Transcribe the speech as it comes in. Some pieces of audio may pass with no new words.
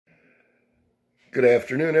Good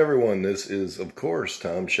afternoon, everyone. This is, of course,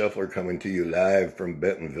 Tom Scheffler coming to you live from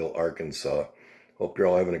Bentonville, Arkansas. Hope you're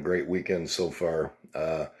all having a great weekend so far. We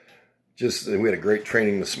had a great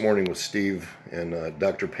training this morning with Steve and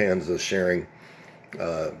Dr. Panza sharing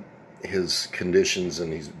his conditions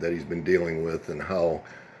that he's been dealing with and how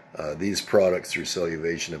these products through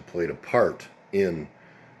Celluvation have played a part in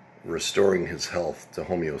restoring his health to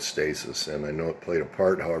homeostasis. And I know it played a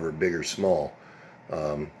part, however big or small.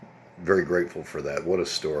 Very grateful for that. What a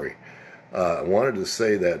story. I wanted to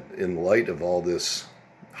say that in light of all this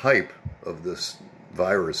hype of this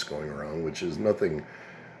virus going around, which is nothing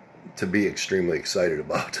to be extremely excited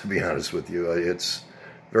about, to be honest with you. It's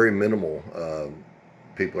very minimal.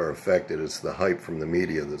 People are affected. It's the hype from the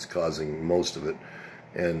media that's causing most of it.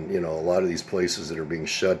 And, you know, a lot of these places that are being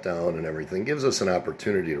shut down and everything gives us an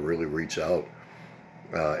opportunity to really reach out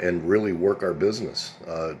and really work our business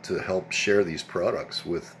to help share these products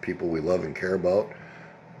with people we love and care about.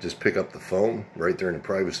 Just pick up the phone right there in the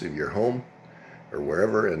privacy of your home or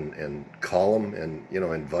wherever and call them and, you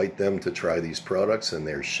know, invite them to try these products. And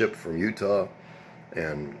they're shipped from Utah.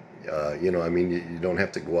 And, you know, I mean, you don't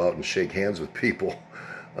have to go out and shake hands with people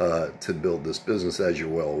to build this business, as you're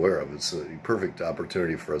well aware of. It's a perfect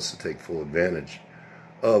opportunity for us to take full advantage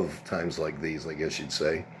of times like these, I guess you'd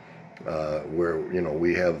say. Where, you know,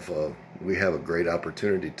 we have a great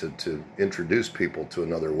opportunity to introduce people to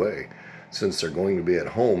another way, since they're going to be at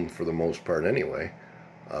home for the most part anyway.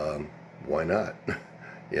 Why not?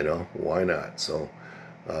 You know, why not? So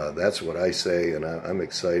that's what I say, and I'm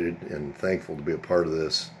excited and thankful to be a part of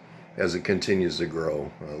this as it continues to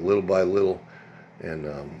grow little by little, and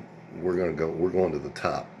we're going to the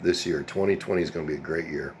top this year. 2020 is going to be a great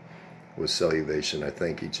year with Celluvation. I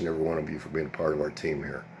thank each and every one of you for being a part of our team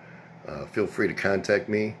here. Feel free to contact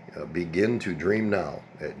me,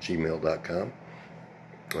 begintodreamnow@gmail.com.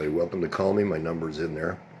 You're welcome to call me. My number's in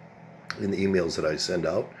there, in the emails that I send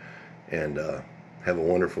out. And have a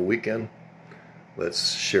wonderful weekend.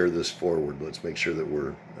 Let's share this forward. Let's make sure that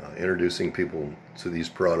we're introducing people to these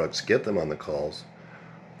products. Get them on the calls,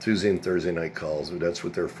 Tuesday and Thursday night calls. That's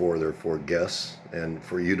what they're for. They're for guests and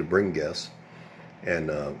for you to bring guests.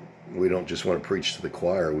 And we don't just want to preach to the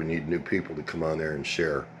choir. We need new people to come on there and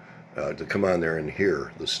share. To come on there and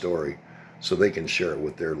hear the story so they can share it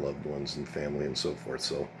with their loved ones and family and so forth.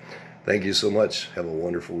 So thank you so much. Have a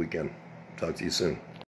wonderful weekend. Talk to you soon.